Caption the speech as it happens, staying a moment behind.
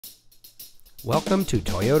Welcome to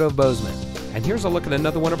Toyota of Bozeman, and here's a look at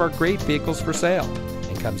another one of our great vehicles for sale,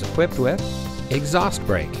 and comes equipped with exhaust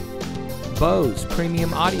brake, Bose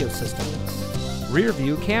premium audio system, rear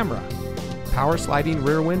view camera, power sliding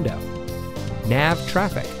rear window, nav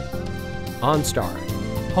traffic, OnStar,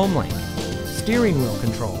 HomeLink, steering wheel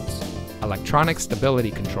controls, electronic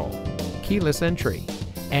stability control, keyless entry,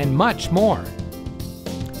 and much more.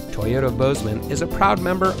 Toyota of Bozeman is a proud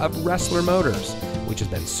member of Wrestler Motors, which has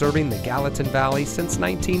been serving the Gallatin Valley since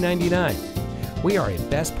 1999. We are a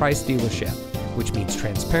best price dealership, which means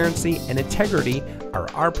transparency and integrity are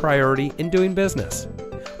our priority in doing business.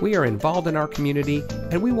 We are involved in our community,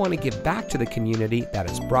 and we want to give back to the community that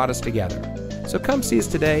has brought us together. So come see us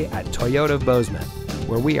today at Toyota of Bozeman,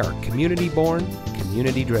 where we are community born,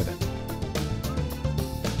 community driven.